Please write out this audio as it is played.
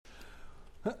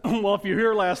Well, if you're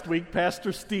here last week,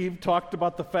 Pastor Steve talked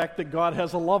about the fact that God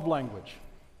has a love language.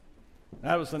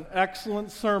 That was an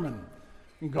excellent sermon.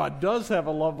 And God does have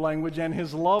a love language, and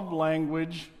his love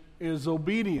language is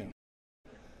obedience.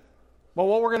 But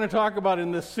what we're going to talk about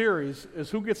in this series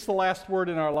is who gets the last word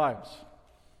in our lives.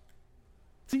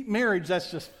 See, marriage,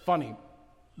 that's just funny.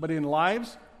 But in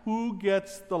lives, who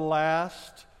gets the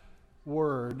last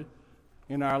word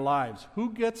in our lives?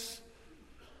 Who gets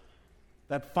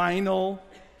that final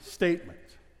statement?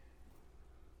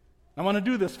 I want to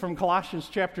do this from Colossians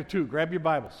chapter 2. Grab your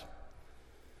Bibles.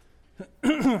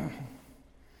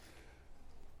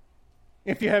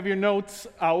 If you have your notes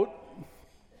out,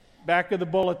 back of the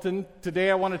bulletin, today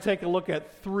I want to take a look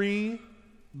at 3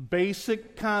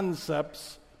 basic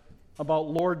concepts about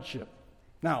lordship.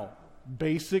 Now,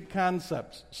 basic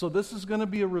concepts. So this is going to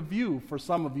be a review for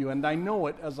some of you, and I know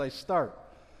it as I start.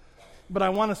 But I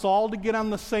want us all to get on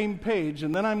the same page,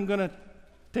 and then I'm going to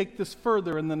take this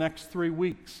further in the next 3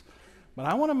 weeks. But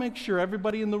I want to make sure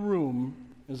everybody in the room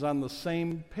is on the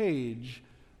same page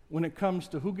when it comes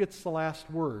to who gets the last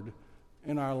word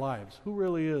in our lives. Who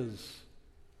really is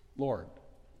Lord?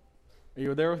 Are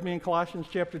you there with me in Colossians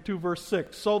chapter 2, verse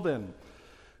 6? So then,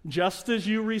 just as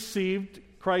you received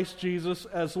Christ Jesus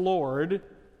as Lord,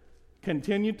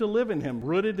 continue to live in him,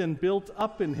 rooted and built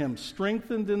up in him,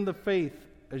 strengthened in the faith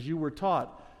as you were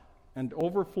taught, and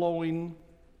overflowing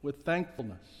with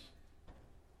thankfulness.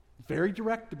 Very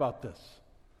direct about this.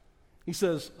 He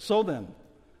says, so then,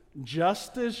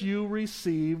 just as you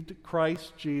received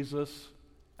Christ Jesus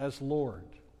as Lord.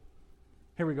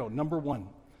 Here we go. Number 1.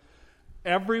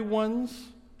 Everyone's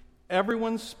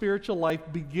spiritual life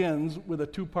begins with a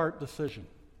 2-part decision.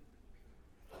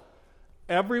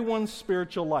 Everyone's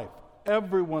spiritual life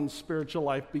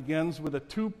begins with a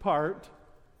 2-part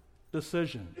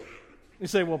decision. You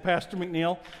say, well, Pastor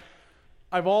McNeil,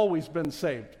 I've always been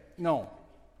saved. No.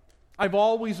 I've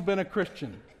always been a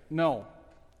Christian. No.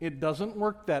 It doesn't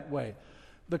work that way.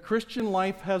 The Christian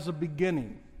life has a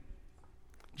beginning.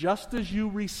 Just as you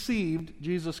received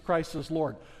Jesus Christ as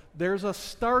Lord, there's a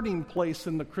starting place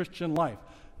in the Christian life.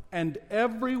 And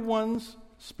everyone's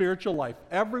spiritual life,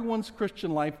 everyone's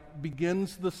Christian life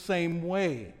begins the same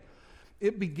way.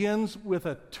 It begins with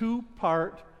a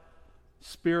 2-part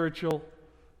spiritual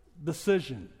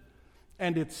decision.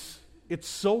 And it's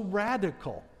so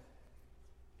radical.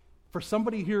 For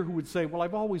somebody here who would say, well,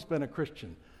 I've always been a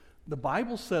Christian. The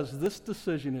Bible says this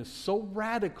decision is so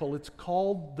radical, it's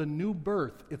called the new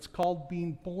birth. It's called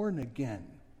being born again.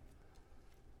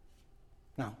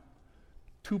 Now,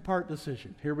 2-part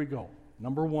decision. Here we go.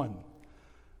 Number 1,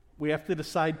 we have to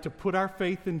decide to put our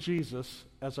faith in Jesus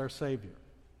as our Savior.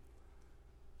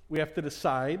 We have to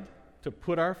decide to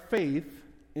put our faith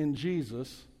in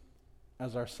Jesus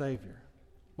as our Savior.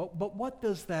 But what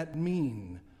does that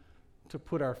mean, to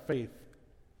put our faith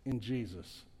in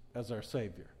Jesus as our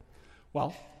Savior?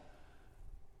 Well,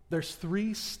 there's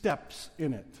 3 steps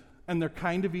in it, and they're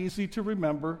kind of easy to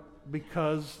remember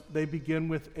because they begin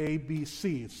with A, B,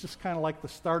 C. It's just kind of like the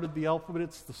start of the alphabet.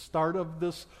 It's the start of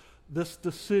this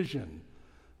decision.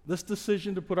 This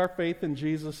decision to put our faith in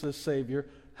Jesus as Savior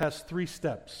has 3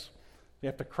 steps. You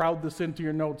have to crowd this into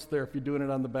your notes there if you're doing it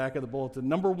on the back of the bulletin.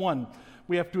 Number 1,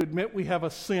 we have to admit we have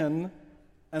a sin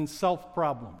and self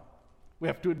problem. We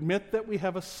have to admit that we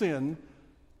have a sin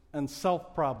and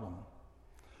self problem.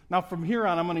 Now, from here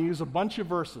on, I'm going to use a bunch of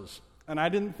verses, and I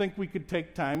didn't think we could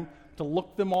take time to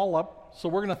look them all up, so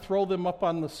we're going to throw them up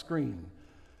on the screen.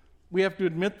 We have to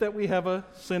admit that we have a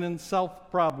sin and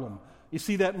self problem. You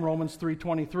see that in Romans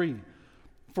 3:23.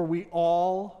 For we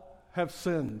all have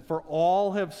sinned. For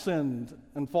all have sinned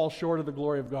and fall short of the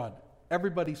glory of God.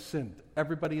 Everybody sinned.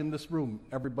 Everybody in this room.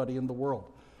 Everybody in the world.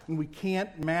 And we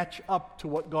can't match up to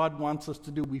what God wants us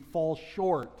to do. We fall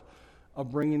short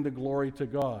of bringing the glory to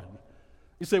God.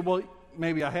 You say, well,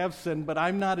 maybe I have sinned, but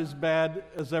I'm not as bad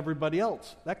as everybody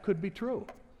else. That could be true.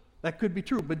 That could be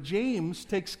true. But James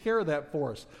takes care of that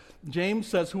for us. James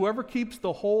says, whoever keeps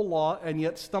the whole law and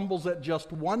yet stumbles at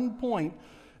just one point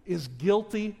is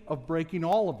guilty of breaking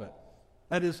all of it.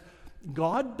 That is,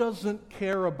 God doesn't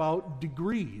care about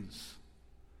degrees.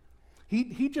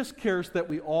 He just cares that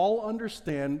we all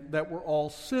understand that we're all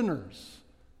sinners.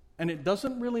 And it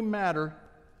doesn't really matter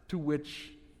to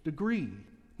which degree.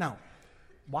 Now,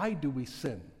 why do we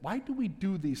sin? Why do we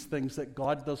do these things that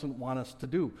God doesn't want us to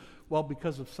do? Well,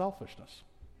 because of selfishness.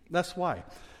 That's why.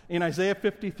 In Isaiah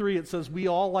 53, it says, we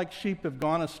all like sheep have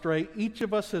gone astray. Each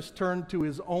of us has turned to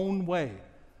his own way.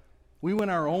 We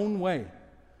went our own way.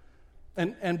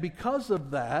 And because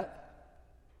of that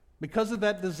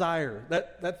desire,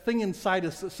 that thing inside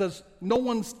us that says, no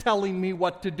one's telling me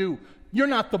what to do. You're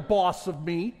not the boss of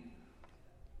me.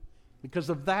 Because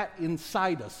of that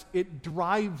inside us, it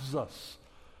drives us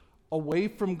away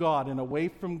from God and away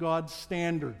from God's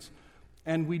standards.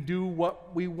 And we do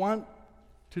what we want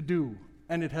to do,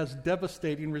 and it has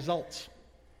devastating results.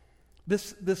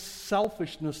 This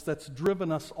selfishness that's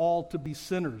driven us all to be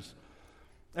sinners.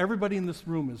 Everybody in this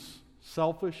room is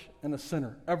selfish and a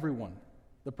sinner. Everyone.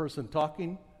 The person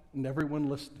talking and everyone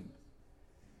listening.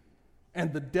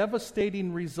 And the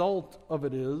devastating result of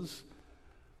it is,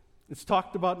 it's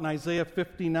talked about in Isaiah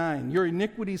 59. Your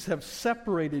iniquities have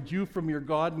separated you from your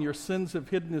God, and your sins have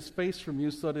hidden his face from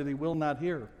you so that he will not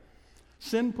hear.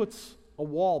 Sin puts a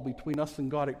wall between us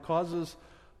and God. It causes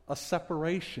a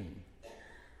separation,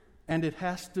 and it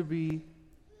has to be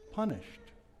punished.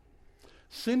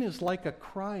 Sin is like a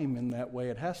crime in that way.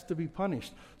 It has to be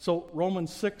punished. So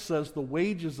Romans 6 says the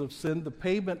wages of sin, the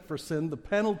payment for sin, the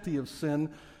penalty of sin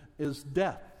is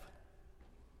death.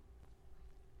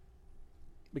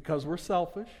 Because we're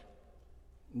selfish,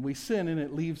 and we sin, and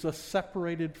it leaves us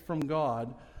separated from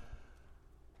God,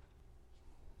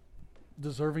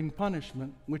 deserving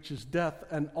punishment, which is death,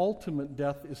 and ultimate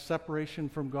death is separation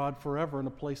from God forever in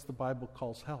a place the Bible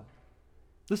calls hell.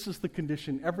 This is the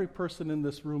condition every person in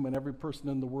this room and every person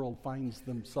in the world finds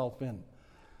themselves in.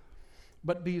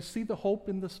 But do you see the hope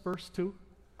in this verse too?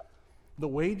 The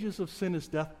wages of sin is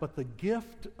death, but the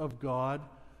gift of God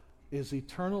is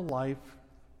eternal life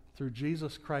through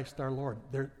Jesus Christ our Lord.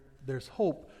 There's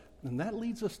hope, and that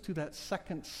leads us to that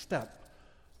second step.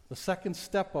 The second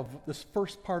step of this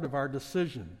first part of our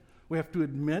decision. We have to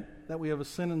admit that we have a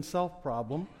sin and self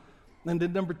problem. And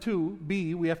then number 2,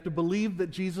 B, we have to believe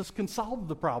that Jesus can solve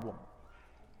the problem.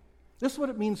 This is what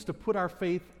it means to put our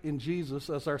faith in Jesus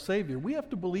as our Savior. We have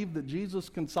to believe that Jesus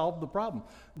can solve the problem.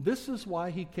 This is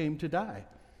why he came to die.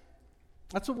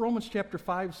 That's what Romans chapter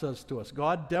 5 says to us.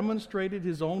 God demonstrated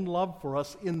his own love for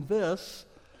us in this,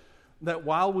 that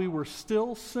while we were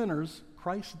still sinners,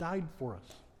 Christ died for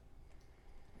us.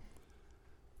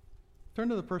 Turn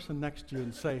to the person next to you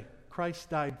and say, Christ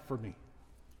died for me.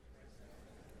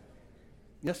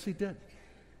 Yes, he did.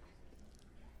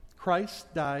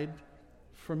 Christ died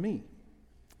for me.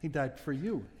 He died for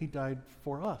you. He died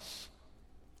for us.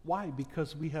 Why?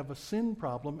 Because we have a sin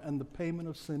problem, and the payment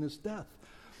of sin is death.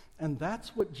 And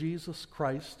that's what Jesus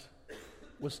Christ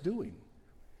was doing.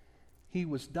 He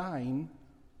was dying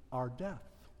our death.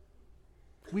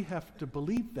 We have to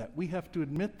believe that. We have to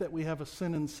admit that we have a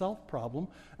sin and self problem,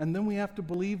 and then we have to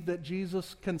believe that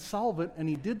Jesus can solve it, and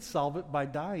he did solve it by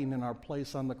dying in our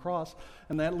place on the cross.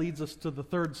 And that leads us to the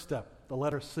third step, the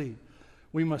letter C.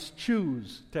 We must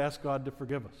choose to ask God to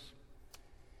forgive us.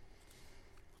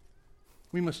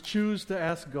 We must choose to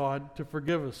ask God to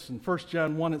forgive us. In 1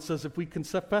 John 1, it says, if we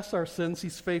confess our sins,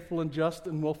 he's faithful and just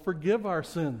and will forgive our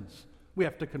sins. We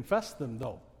have to confess them,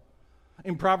 though.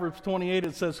 In Proverbs 28,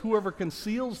 it says, whoever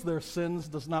conceals their sins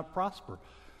does not prosper.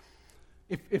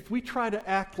 If we try to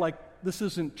act like this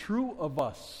isn't true of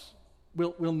us,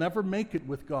 we'll never make it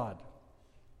with God.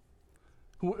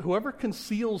 Whoever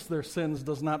conceals their sins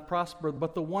does not prosper,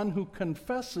 but the one who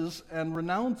confesses and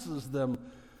renounces them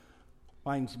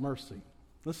finds mercy.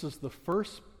 This is the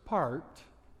first part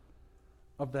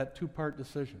of that 2-part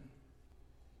decision.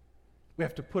 We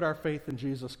have to put our faith in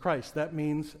Jesus Christ. That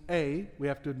means, A, we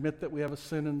have to admit that we have a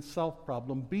sin and self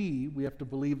problem. B, we have to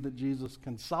believe that Jesus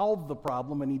can solve the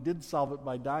problem, and he did solve it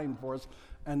by dying for us.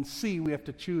 And C, we have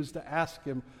to choose to ask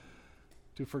him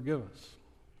to forgive us.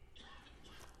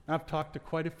 I've talked to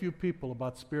quite a few people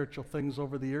about spiritual things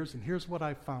over the years, and here's what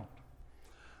I've found.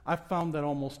 I've found that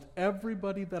almost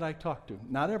everybody that I talk to,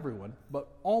 not everyone, but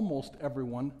almost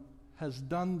everyone, has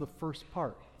done the first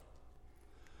part.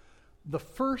 The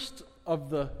first of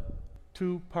the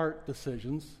 2-part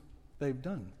decisions they've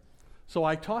done. So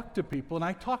I talk to people, and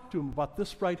I talk to them about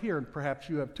this right here, and perhaps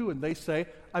you have too, and they say,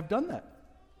 I've done that.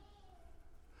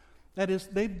 That is,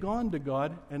 they've gone to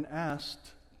God and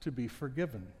asked to be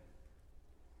forgiven.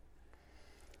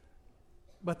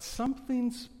 But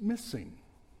something's missing.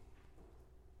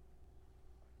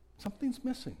 Something's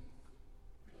missing.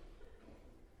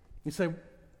 You say,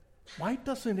 why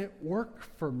doesn't it work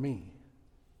for me?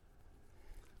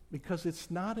 Because it's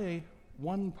not a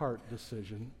 1-part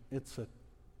decision, it's a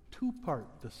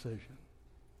 2-part decision.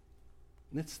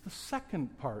 And it's the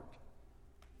second part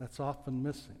that's often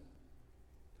missing.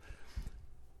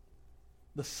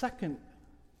 The second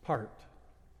part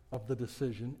of the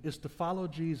decision is to follow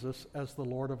Jesus as the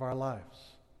Lord of our lives.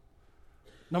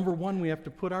 Number 1, we have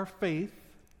to put our faith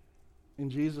in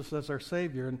Jesus as our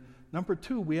Savior. And number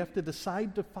 2, we have to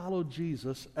decide to follow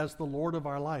Jesus as the Lord of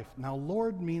our life. Now,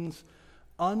 Lord means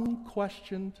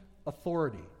unquestioned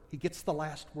authority. He gets the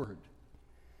last word.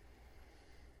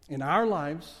 In our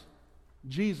lives,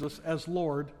 Jesus as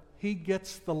Lord, he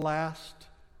gets the last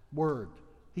word.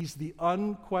 He's the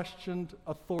unquestioned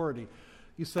authority.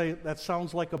 You say, that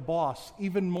sounds like a boss.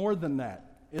 Even more than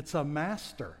that, it's a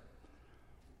master.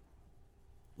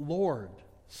 Lord,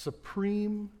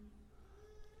 supreme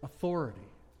authority.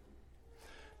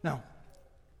 Now,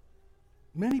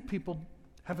 many people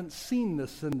haven't seen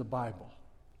this in the Bible,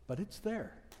 but it's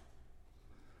there.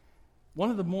 One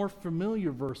of the more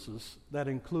familiar verses that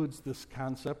includes this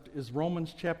concept is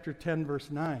Romans chapter 10,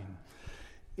 verse 9.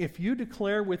 If you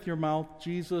declare with your mouth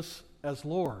Jesus as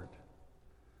Lord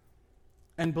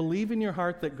and believe in your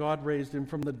heart that God raised him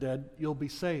from the dead, you'll be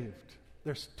saved.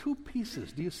 There's two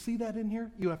pieces. Do you see that in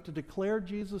here? You have to declare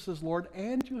Jesus as Lord,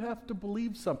 and you have to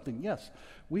believe something. Yes,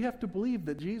 we have to believe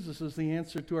that Jesus is the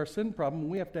answer to our sin problem,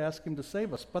 and we have to ask him to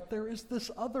save us. But there is this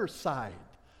other side.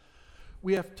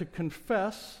 We have to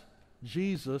confess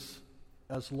Jesus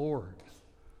as Lord.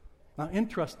 Now,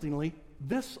 interestingly,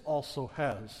 this also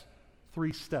has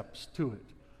 3 steps to it,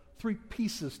 3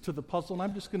 pieces to the puzzle, and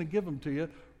I'm just going to give them to you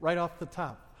right off the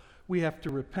top. We have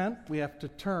to repent, we have to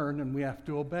turn, and we have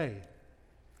to obey.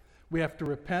 We have to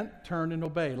repent, turn, and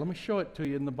obey. Let me show it to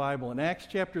you in the Bible. In Acts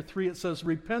chapter 3, it says,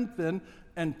 "Repent then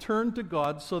and turn to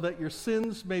God so that your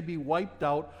sins may be wiped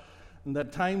out and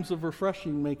that times of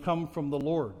refreshing may come from the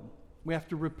Lord." We have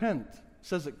to repent. It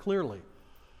says it clearly.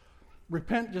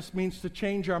 Repent just means to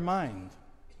change our mind.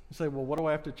 You say, well, what do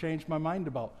I have to change my mind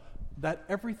about? That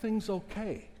everything's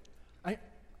okay.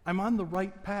 I'm on the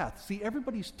right path. See,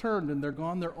 everybody's turned and they're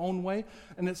gone their own way,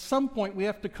 and at some point we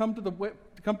have to come to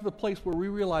the place where we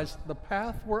realize the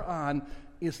path we're on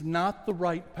is not the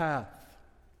right path.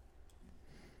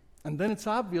 And then it's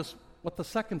obvious what the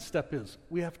second step is.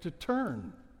 We have to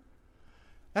turn.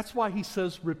 That's why he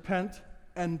says repent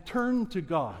and turn to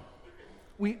God.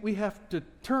 We have to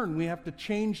turn. We have to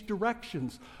change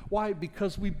directions. Why?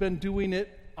 Because we've been doing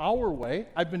it our way.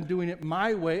 I've been doing it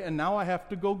my way, and now I have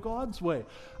to go God's way.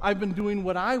 I've been doing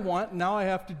what I want, and now I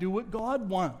have to do what God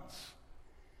wants.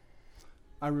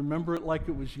 I remember it like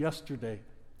it was yesterday.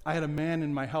 I had a man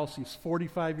in my house. He's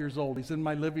 45 years old. He's in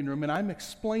my living room, and I'm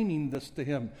explaining this to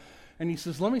him. And he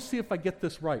says, let me see if I get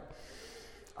this right.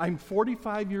 I'm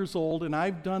 45 years old, and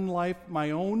I've done life my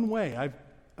own way.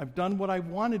 I've done what I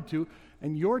wanted to,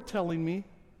 and you're telling me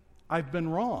I've been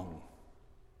wrong.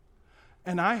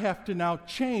 And I have to now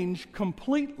change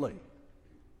completely.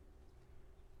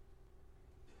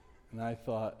 And I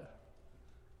thought,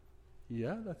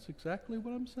 yeah, that's exactly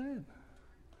what I'm saying.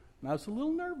 And I was a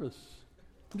little nervous.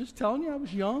 I'm just telling you, I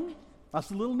was young. I was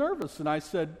a little nervous. And I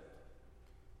said,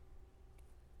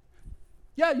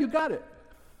 yeah, you got it.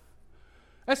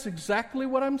 That's exactly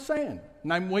what I'm saying.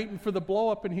 And I'm waiting for the blow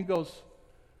up, and he goes,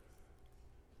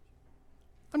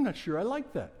 I'm not sure I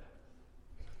like that.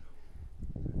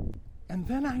 And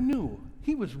then I knew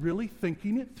he was really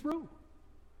thinking it through.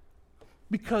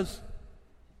 Because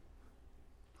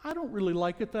I don't really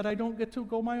like it that I don't get to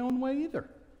go my own way either.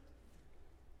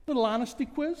 Little honesty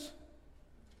quiz.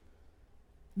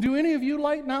 Do any of you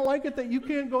not like it that you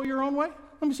can't go your own way?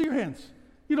 Let me see your hands.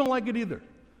 You don't like it either.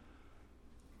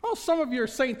 Oh, some of you are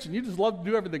saints and you just love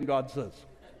to do everything God says.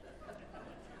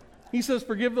 He says,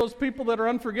 forgive those people that are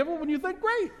unforgivable, and you think,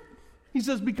 great. He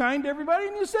says, be kind to everybody,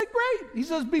 and you say, great. He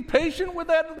says, be patient with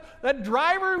that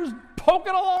driver who's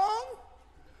poking along.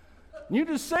 And you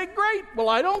just say, great. Well,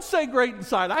 I don't say great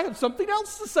inside. I have something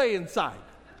else to say inside.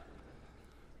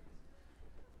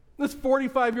 This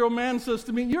 45-year-old man says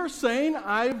to me, you're saying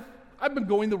I've been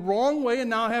going the wrong way, and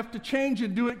now I have to change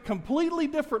and do it completely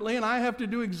differently, and I have to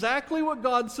do exactly what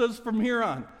God says from here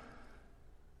on.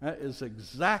 That is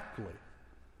exactly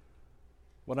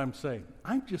what I'm saying.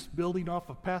 I'm just building off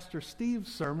of Pastor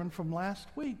Steve's sermon from last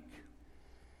week.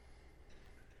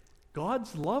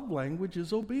 God's love language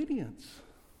is obedience.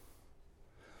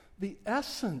 The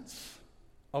essence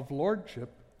of lordship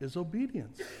is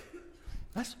obedience.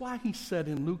 That's why he said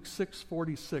in Luke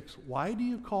 6:46, why do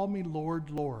you call me Lord,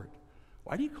 Lord?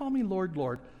 Why do you call me Lord,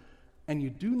 Lord, and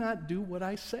you do not do what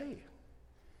I say?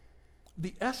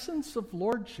 The essence of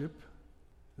lordship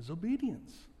is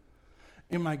obedience.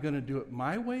 Am I going to do it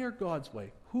my way or God's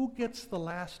way? Who gets the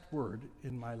last word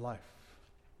in my life?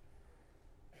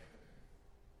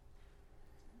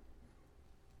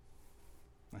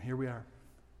 Now here we are.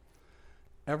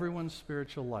 Everyone's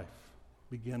spiritual life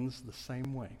begins the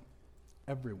same way.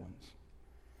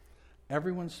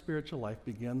 Everyone's spiritual life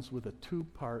begins with a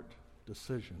 2-part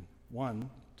decision. 1,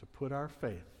 to put our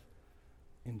faith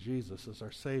in Jesus as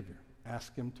our Savior.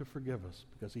 Ask him to forgive us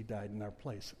because he died in our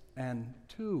place. And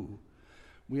 2,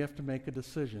 we have to make a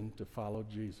decision to follow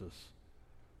Jesus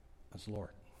as Lord.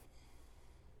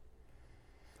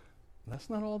 That's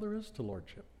not all there is to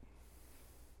lordship.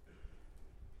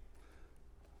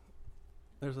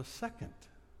 There's a second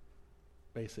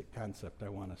basic concept I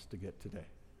want us to get today.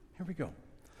 Here we go.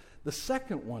 The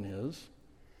second one is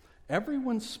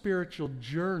everyone's spiritual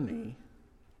journey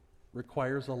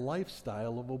requires a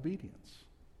lifestyle of obedience.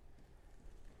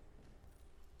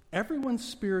 Everyone's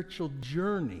spiritual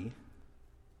journey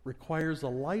requires a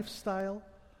lifestyle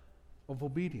of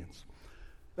obedience.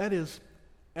 That is,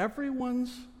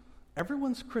 everyone's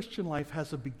Christian life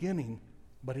has a beginning,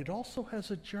 but it also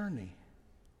has a journey.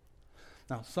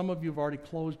 Now, some of you have already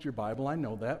closed your Bible, I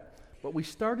know that, but we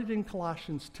started in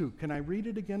Colossians 2. Can I read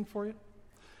it again for you?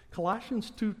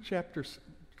 Colossians 2,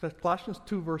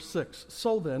 verse 6.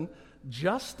 So then,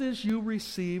 just as you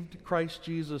received Christ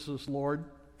Jesus as Lord,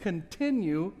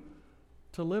 continue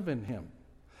to live in him.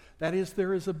 That is,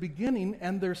 there is a beginning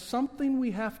and there's something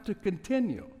we have to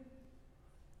continue.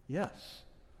 Yes.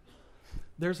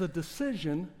 There's a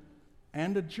decision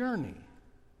and a journey.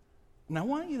 And I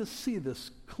want you to see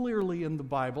this clearly in the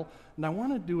Bible, and I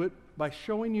want to do it by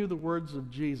showing you the words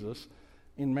of Jesus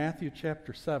in Matthew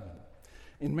chapter 7.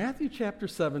 In Matthew chapter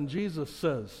 7, Jesus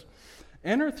says,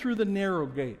 "Enter through the narrow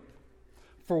gate,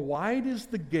 for wide is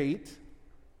the gate,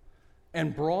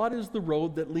 and broad is the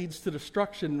road that leads to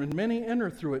destruction, and many enter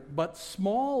through it. But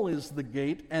small is the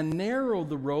gate, and narrow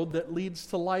the road that leads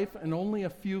to life, and only a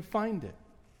few find it."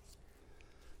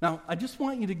 Now, I just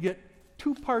want you to get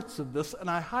two parts of this, and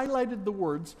I highlighted the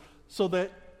words so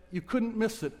that you couldn't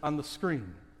miss it on the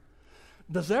screen.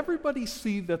 Does everybody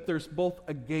see that there's both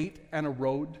a gate and a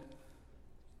road?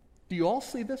 Do you all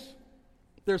see this?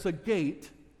 There's a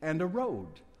gate and a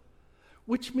road,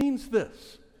 which means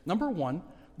this. Number one,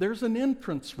 there's an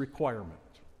entrance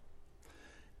requirement.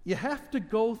 You have to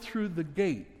go through the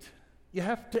gate. You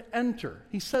have to enter.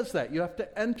 He says that. You have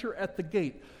to enter at the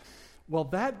gate. Well,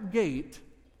 that gate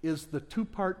is the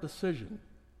two-part decision.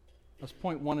 That's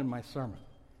point one in my sermon.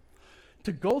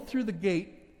 To go through the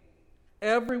gate,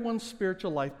 everyone's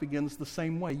spiritual life begins the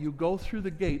same way. You go through the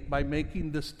gate by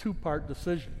making this two-part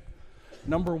decision.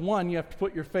 Number one, you have to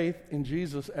put your faith in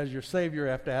Jesus as your Savior. You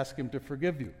have to ask him to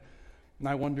forgive you. And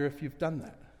I wonder if you've done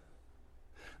that.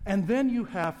 And then you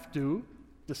have to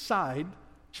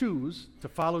choose to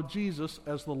follow Jesus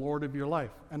as the Lord of your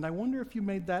life. And I wonder if you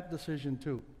made that decision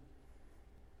too.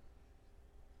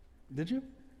 Did you?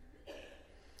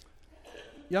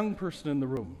 Young person in the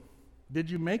room, did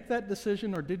you make that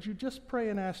decision, or did you just pray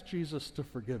and ask Jesus to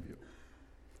forgive you,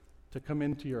 to come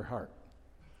into your heart?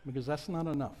 Because that's not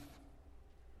enough.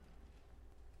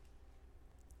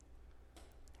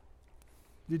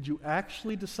 Did you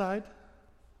actually decide?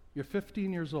 You're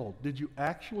 15 years old. Did you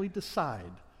actually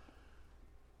decide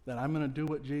that I'm going to do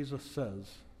what Jesus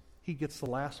says? He gets the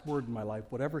last word in my life.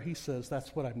 Whatever he says,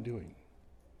 that's what I'm doing.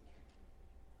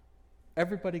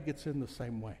 Everybody gets in the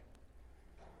same way.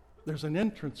 There's an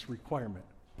entrance requirement.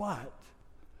 But,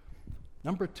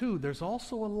 number two, there's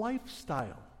also a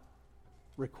lifestyle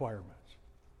requirement.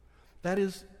 That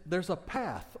is, there's a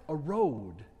path, a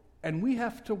road, and we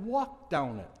have to walk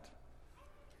down it.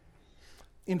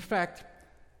 In fact,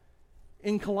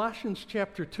 in Colossians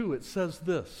chapter 2, it says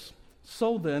this,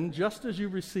 "So then, just as you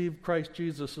received Christ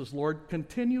Jesus as Lord,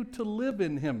 continue to live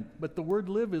in him." But the word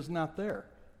live is not there.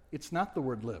 It's not the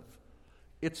word live.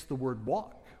 It's the word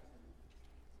walk.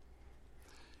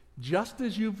 Just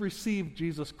as you've received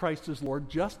Jesus Christ as Lord,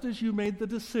 just as you made the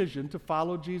decision to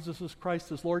follow Jesus as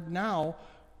Christ as Lord, now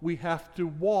we have to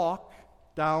walk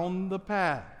down the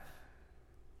path.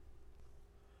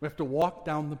 We have to walk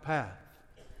down the path.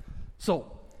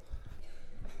 So,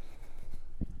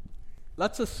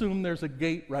 let's assume there's a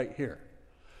gate right here,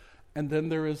 and then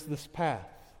there is this path.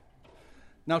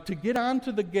 Now, to get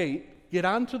onto the gate, get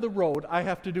onto the road, I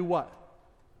have to do what?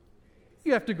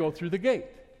 You have to go through the gate.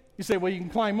 You say, well, you can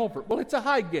climb over it. Well, it's a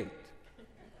high gate.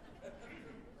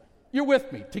 You're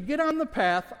with me. To get on the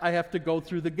path, I have to go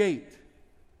through the gate.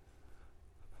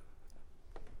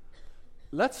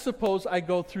 Let's suppose I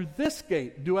go through this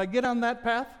gate. Do I get on that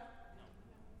path?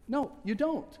 No, you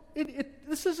don't.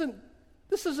 This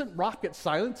isn't rocket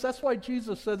science. That's why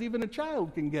Jesus says even a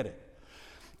child can get it.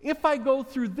 If I go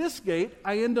through this gate,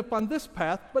 I end up on this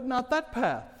path, but not that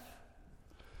path.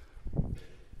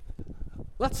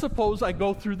 Let's suppose I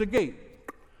go through the gate.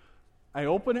 I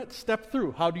open it, step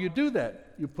through. How do you do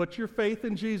that? You put your faith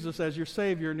in Jesus as your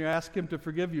Savior, and you ask him to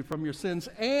forgive you from your sins,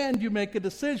 and you make a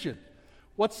decision.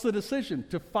 What's the decision?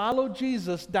 To follow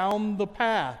Jesus down the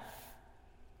path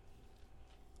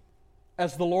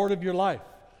as the Lord of your life.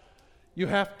 You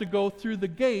have to go through the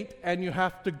gate, and you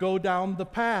have to go down the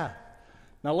path.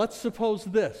 Now let's suppose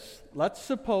this. Let's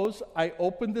suppose I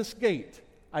open this gate.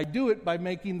 I do it by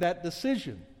making that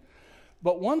decision.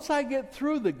 But once I get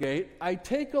through the gate, I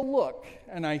take a look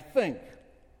and I think,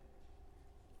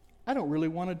 I don't really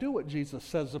want to do what Jesus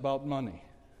says about money.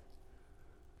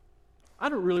 I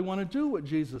don't really want to do what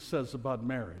Jesus says about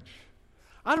marriage.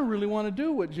 I don't really want to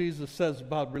do what Jesus says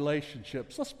about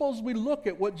relationships. Let's suppose we look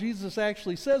at what Jesus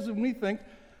actually says and we think,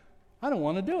 I don't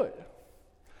want to do it.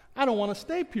 I don't want to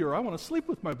stay pure. I want to sleep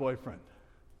with my boyfriend.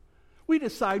 We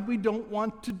decide we don't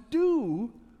want to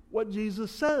do what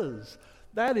Jesus says.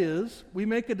 That is, we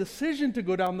make a decision to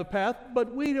go down the path,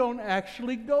 but we don't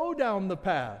actually go down the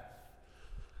path.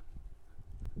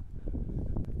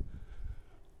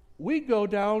 We go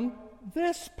down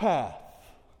this path.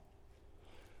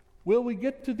 Will we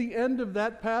get to the end of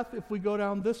that path if we go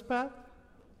down this path?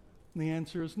 And the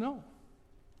answer is no.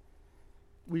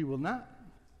 We will not.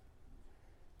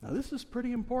 Now, this is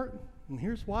pretty important, and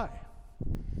here's why.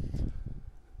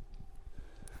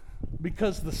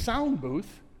 Because the sound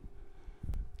booth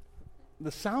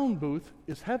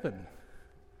is heaven.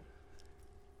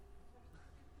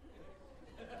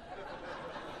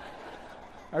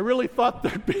 I really thought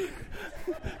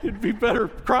it'd be better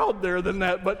crowd there than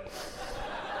that, but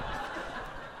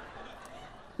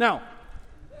now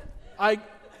I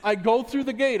go through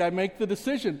the gate, I make the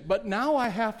decision, but now I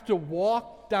have to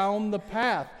walk down the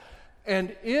path.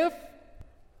 And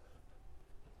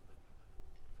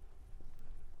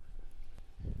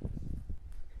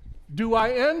do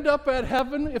I end up at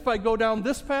heaven if I go down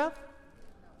this path?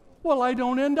 Well, I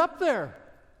don't end up there.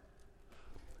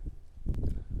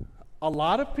 A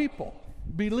lot of people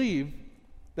believe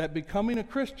that becoming a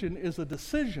Christian is a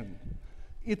decision.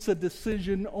 It's a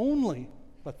decision only,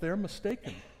 but they're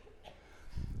mistaken.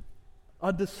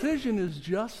 A decision is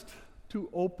just to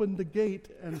open the gate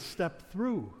and step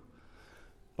through.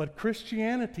 But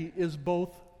Christianity is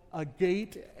both a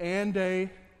gate and a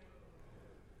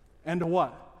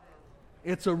what?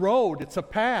 It's a road, it's a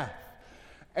path.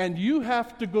 And you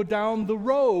have to go down the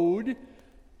road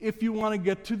if you want to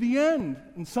get to the end.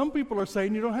 And some people are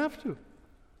saying you don't have to.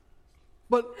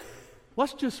 But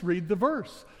let's just read the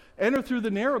verse. Enter through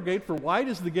the narrow gate, for wide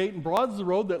is the gate and broad is the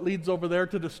road that leads over there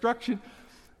to destruction.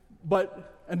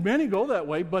 And many go that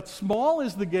way, but small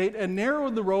is the gate and narrow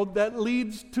the road that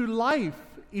leads to life,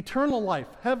 eternal life,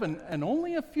 heaven, and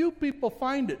only a few people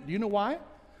find it. Do you know why?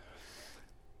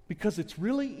 Because it's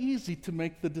really easy to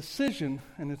make the decision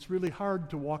and it's really hard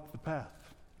to walk the path.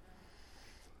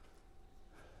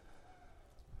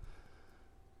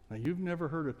 Now, you've never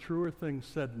heard a truer thing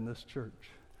said in this church.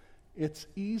 It's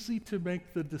easy to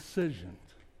make the decision.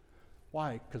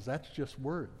 Why? Because that's just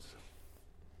words.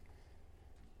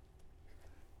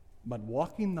 But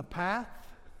walking the path,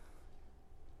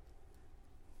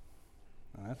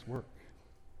 now that's work.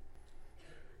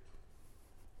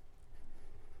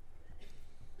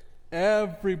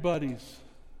 Everybody's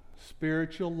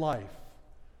spiritual life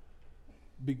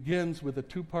begins with a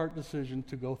two-part decision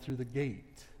to go through the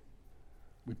gate.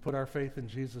 We put our faith in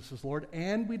Jesus as Lord,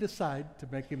 and we decide to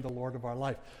make Him the Lord of our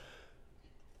life.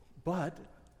 But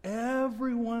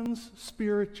everyone's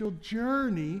spiritual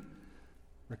journey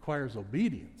requires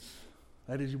obedience.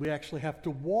 That is, we actually have to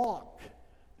walk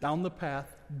down the path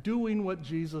doing what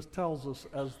Jesus tells us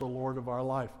as the Lord of our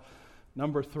life.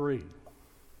 Number 3.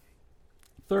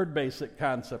 Third basic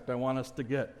concept I want us to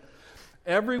get.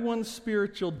 Everyone's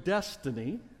spiritual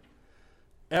destiny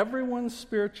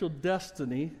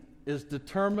is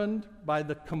determined by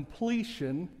the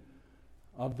completion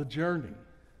of the journey.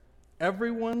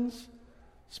 Everyone's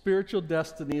spiritual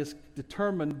destiny is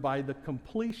determined by the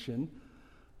completion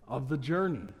of the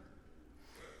journey.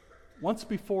 Once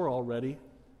before already,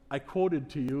 I quoted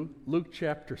to you Luke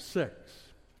chapter 6.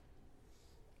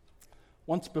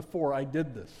 Once before I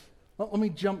did this. Let me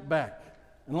jump back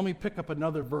and let me pick up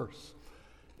another verse.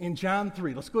 In John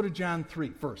 3, let's go to John 3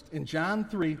 first. In John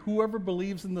 3, whoever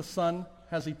believes in the Son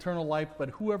has eternal life, but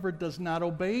whoever does not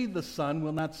obey the Son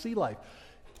will not see life.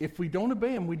 If we don't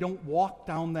obey Him, we don't walk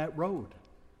down that road.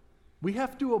 We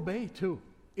have to obey too.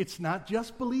 It's not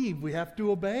just believe, we have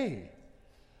to obey.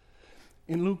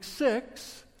 In Luke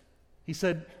 6, He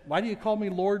said, why do you call me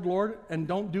Lord, Lord, and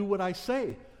don't do what I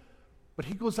say? But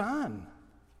He goes on.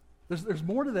 There's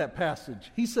more to that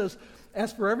passage. He says,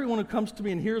 as for everyone who comes to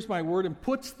me and hears my word and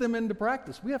puts them into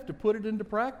practice, we have to put it into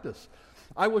practice.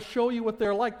 I will show you what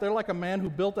they're like. They're like a man who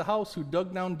built a house, who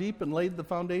dug down deep and laid the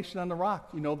foundation on the rock.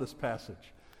 You know this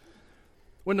passage.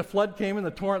 When the flood came and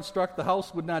the torrent struck, the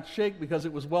house would not shake because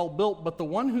it was well built. But the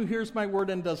one who hears my word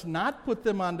and does not put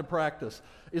them onto practice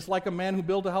is like a man who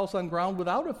built a house on ground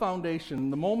without a foundation.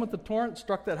 The moment the torrent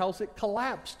struck that house, it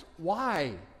collapsed.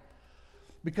 Why?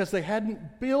 because they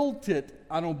hadn't built it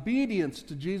on obedience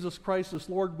to Jesus Christ as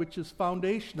Lord, which is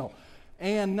foundational.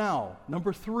 And now,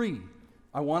 number 3,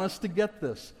 I want us to get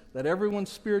this, that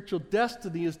everyone's spiritual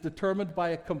destiny is determined by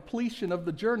a completion of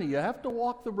the journey. You have to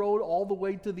walk the road all the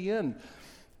way to the end.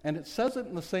 And it says it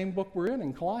in the same book we're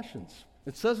in Colossians.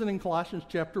 It says it in Colossians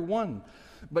chapter 1.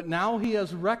 But now he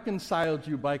has reconciled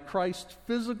you by Christ's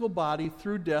physical body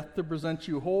through death to present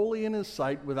you holy in his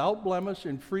sight, without blemish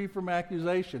and free from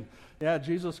accusation. Yeah,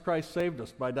 Jesus Christ saved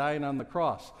us by dying on the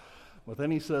cross. But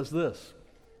then he says this,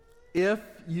 if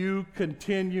you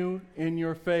continue in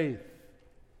your faith,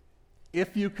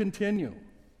 if you continue.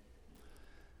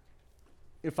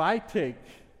 If I take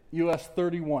US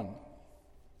 31,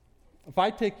 if I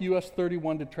take US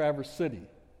 31 to Traverse City,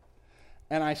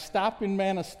 and I stop in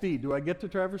Manistee, do I get to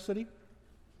Traverse City?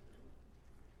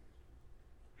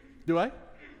 Do I?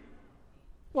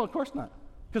 Well, of course not,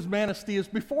 because Manistee is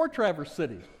before Traverse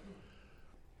City.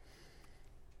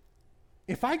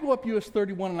 If I go up US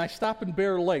 31 and I stop in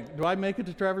Bear Lake, do I make it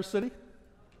to Traverse City?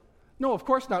 No, of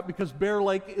course not, because Bear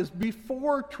Lake is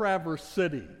before Traverse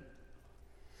City.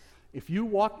 If you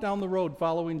walk down the road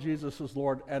following Jesus as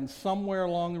Lord, and somewhere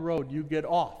along the road you get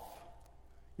off,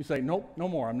 you say, nope, no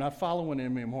more, I'm not following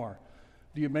him anymore.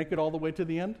 Do you make it all the way to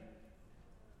the end?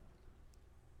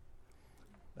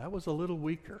 That was a little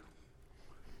weaker.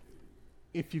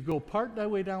 If you go part that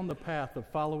way down the path of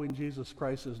following Jesus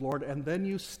Christ as Lord, and then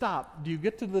you stop, do you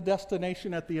get to the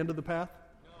destination at the end of the path?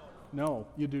 No,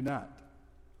 you do not.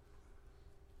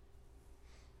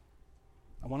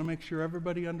 I want to make sure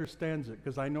everybody understands it,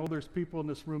 because I know there's people in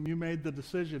this room, you made the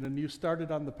decision and you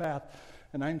started on the path,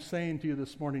 and I'm saying to you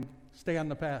this morning, stay on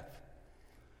the path.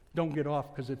 Don't get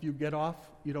off, because if you get off,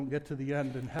 you don't get to the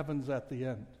end, and heaven's at the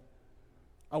end.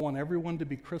 I want everyone to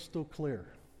be crystal clear.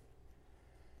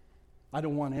 I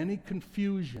don't want any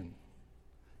confusion.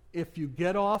 If you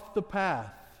get off the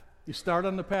path, you start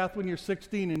on the path when you're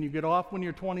 16 and you get off when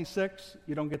you're 26,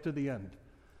 you don't get to the end.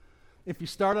 If you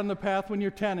start on the path when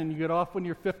you're 10 and you get off when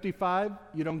you're 55,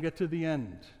 you don't get to the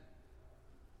end.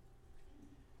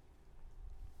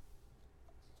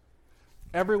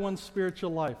 Everyone's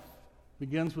spiritual life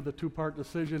begins with a 2-part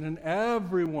decision, and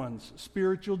everyone's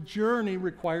spiritual journey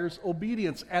requires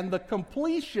obedience, and the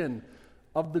completion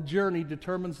of the journey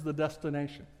determines the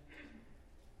destination.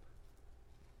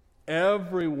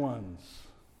 Everyone's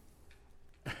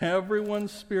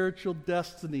spiritual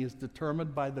destiny is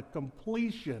determined by the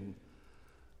completion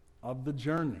of the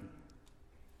journey.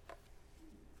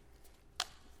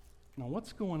 Now,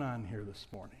 what's going on here this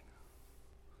morning?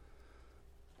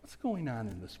 What's going on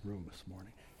in this room this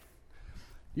morning?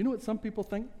 You know what some people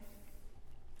think?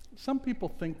 Some people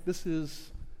think this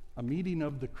is a meeting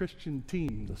of the Christian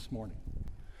team this morning.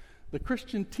 The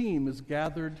Christian team is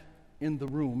gathered in the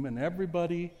room, and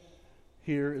everybody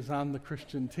here is on the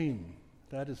Christian team.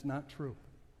 That is not true.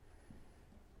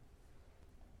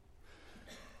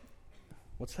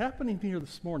 What's happening here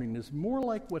this morning is more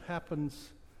like what happens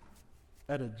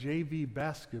at a JV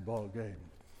basketball game.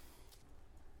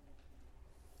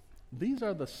 These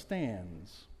are the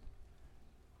stands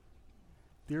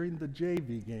during the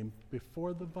JV game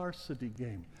before the varsity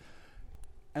game.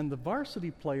 And the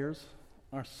varsity players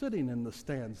are sitting in the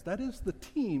stands. That is, the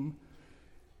team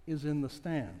is in the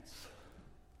stands.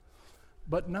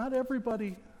 But not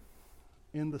everybody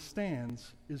in the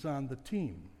stands is on the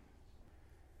team.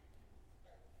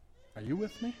 Are you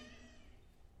with me?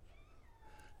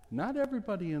 Not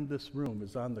everybody in this room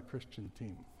is on the Christian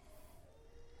team.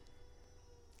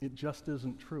 It just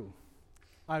isn't true.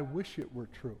 I wish it were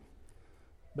true,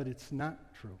 but it's not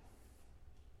true.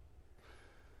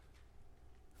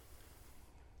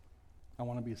 I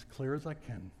want to be as clear as I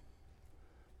can,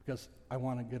 because I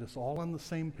want to get us all on the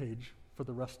same page for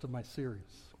the rest of my series.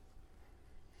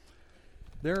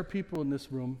 There are people in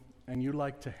this room, and you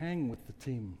like to hang with the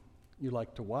team. You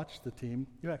like to watch the team.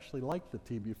 You actually like the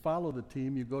team. You follow the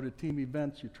team. You go to team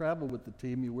events. You travel with the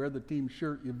team. You wear the team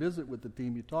shirt. You visit with the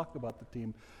team. You talk about the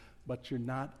team. But you're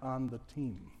not on the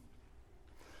team.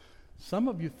 Some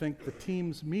of you think the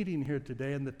team's meeting here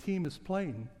today and the team is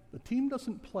playing. The team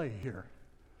doesn't play here.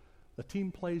 The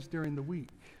team plays during the week.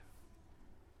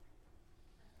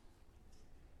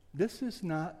 This is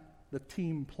not the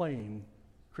team playing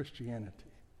Christianity.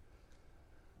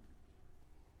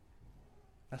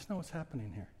 That's not what's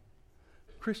happening here.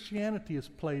 Christianity is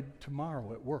played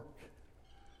tomorrow at work.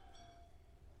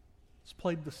 It's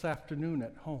played this afternoon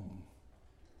at home.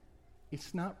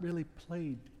 It's not really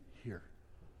played here.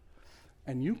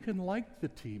 And you can like the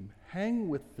team, hang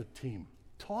with the team,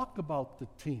 talk about the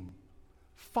team,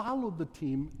 follow the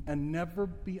team, and never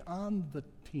be on the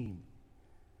team.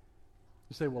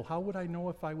 You say, well, how would I know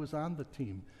if I was on the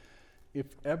team? If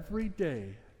every day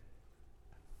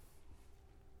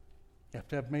you have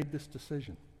to have made this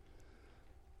decision.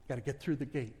 Got to get through the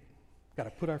gate. Got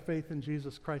to put our faith in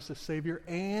Jesus Christ as Savior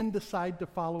and decide to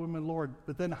follow Him as Lord.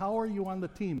 But then how are you on the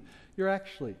team? You're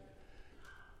actually,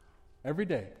 every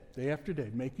day, day after day,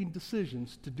 making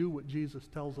decisions to do what Jesus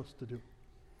tells us to do.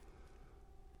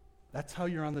 That's how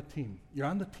you're on the team. You're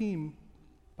on the team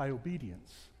by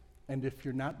obedience. And if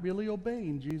you're not really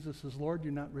obeying Jesus as Lord,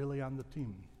 you're not really on the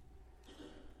team.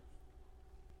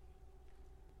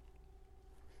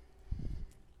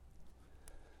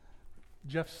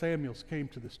 Jeff Samuels came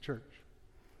to this church.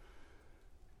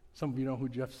 Some of you know who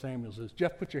Jeff Samuels is.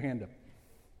 Jeff, put your hand up.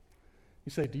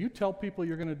 You say, do you tell people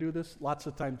you're going to do this? Lots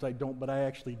of times I don't, but I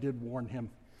actually did warn him.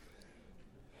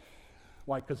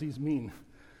 Why? Because he's mean.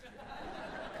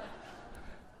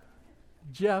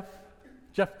 Jeff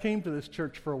came to this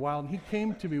church for a while, and he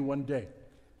came to me one day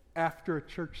after a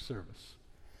church service.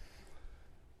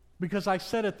 Because I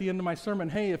said at the end of my sermon,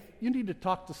 hey, if you need to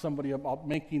talk to somebody about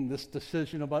making this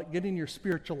decision, about getting your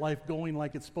spiritual life going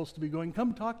like it's supposed to be going,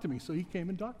 come talk to me. So he came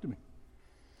and talked to me.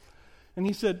 And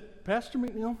he said, Pastor,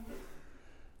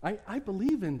 I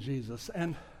believe in Jesus,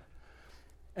 and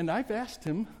I've asked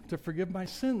Him to forgive my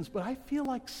sins, but I feel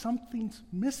like something's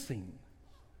missing.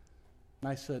 And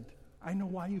I said, I know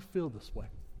why you feel this way.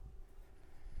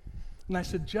 And I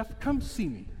said, Jeff, come see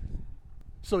me.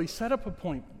 So he set up an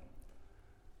appointment.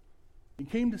 He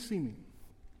came to see me,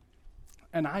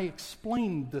 and I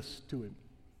explained this to him,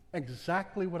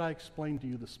 exactly what I explained to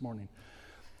you this morning.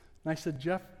 And I said,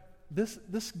 Jeff, this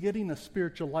getting a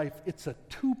spiritual life, it's a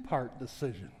two-part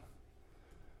decision.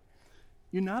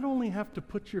 You not only have to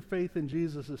put your faith in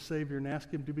Jesus as Savior and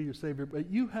ask Him to be your Savior, but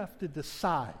you have to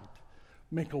decide,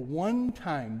 make a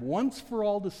one-time,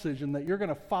 once-for-all decision that you're going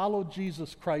to follow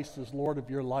Jesus Christ as Lord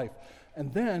of your life.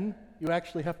 And then you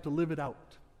actually have to live it out.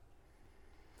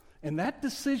 And that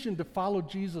decision to follow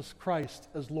Jesus Christ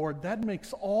as Lord, that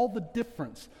makes all the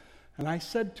difference. And I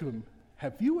said to him,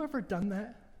 have you ever done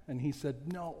that? And he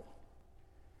said, no.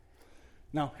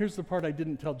 Now, here's the part I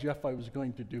didn't tell Jeff I was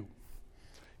going to do.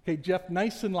 Okay, Jeff,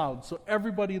 nice and loud so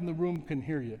everybody in the room can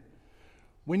hear you.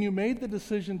 When you made the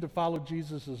decision to follow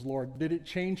Jesus as Lord, did it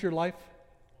change your life?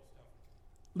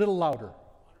 Little louder.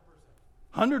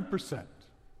 100%.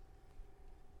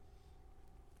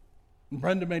 And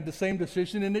Brenda made the same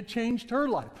decision, and it changed her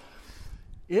life.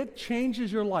 It changes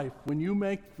your life when you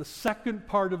make the second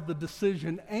part of the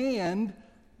decision and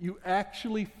you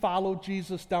actually follow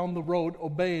Jesus down the road,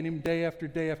 obeying Him day after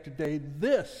day after day.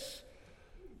 This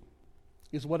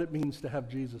is what it means to have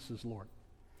Jesus as Lord.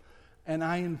 And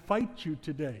I invite you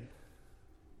today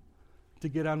to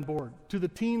get on board. To the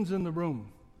teens in the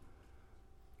room,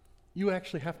 you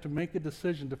actually have to make a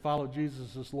decision to follow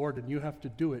Jesus as Lord, and you have to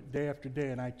do it day after day.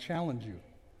 And I challenge you.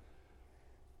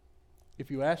 If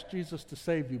you ask Jesus to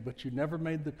save you, but you never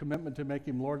made the commitment to make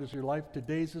Him Lord as your life,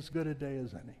 today's as good a day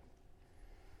as any.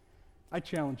 I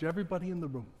challenge everybody in the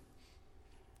room.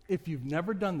 If you've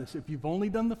never done this, if you've only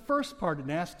done the first part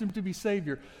and asked Him to be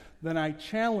Savior, then I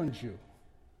challenge you,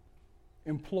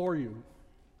 implore you,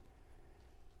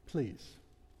 please,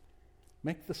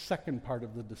 make the second part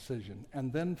of the decision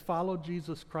and then follow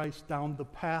Jesus Christ down the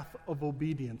path of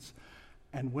obedience.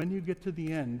 And when you get to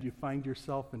the end, you find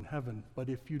yourself in heaven. But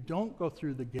if you don't go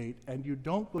through the gate and you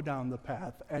don't go down the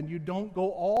path and you don't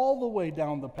go all the way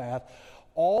down the path,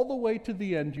 all the way to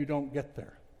the end, you don't get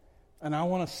there. And I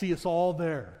want to see us all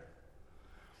there.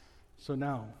 So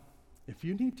now, if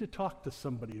you need to talk to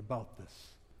somebody about this,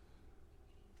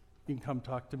 you can come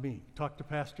talk to me. Talk to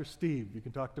Pastor Steve. You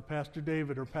can talk to Pastor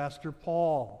David or Pastor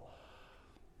Paul.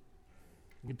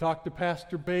 You can talk to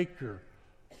Pastor Baker.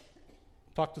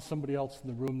 Talk to somebody else in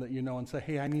the room that you know and say,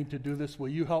 hey, I need to do this. Will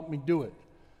you help me do it?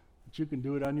 But you can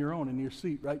do it on your own in your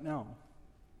seat right now.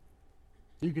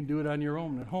 You can do it on your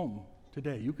own at home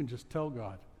today. You can just tell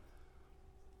God,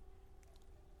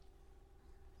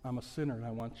 I'm a sinner and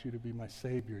I want you to be my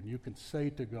Savior. And you can say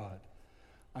to God,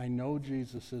 I know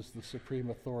Jesus is the supreme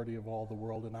authority of all the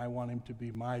world, and I want Him to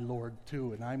be my Lord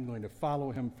too, and I'm going to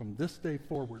follow Him from this day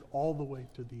forward all the way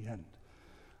to the end.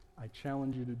 I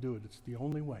challenge you to do it. It's the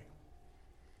only way.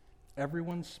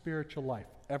 Everyone's spiritual life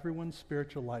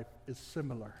is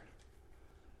similar.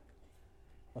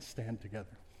 Let's stand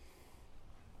together.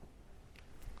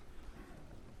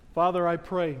 Father, I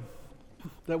pray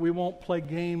that we won't play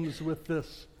games with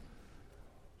this,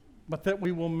 but that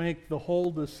we will make the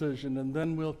whole decision, and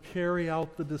then we'll carry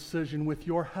out the decision with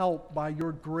your help, by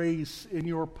your grace, in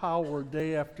your power,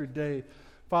 day after day.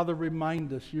 Father,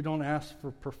 remind us, you don't ask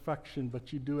for perfection,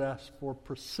 but you do ask for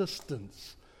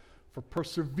persistence, for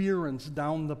perseverance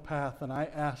down the path, and I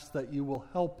ask that you will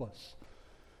help us.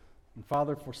 And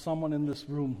Father, for someone in this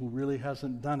room who really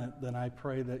hasn't done it, then I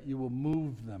pray that you will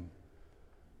move them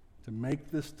to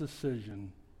make this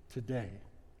decision today.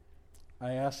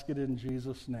 I ask it in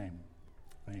Jesus' name.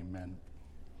 Amen.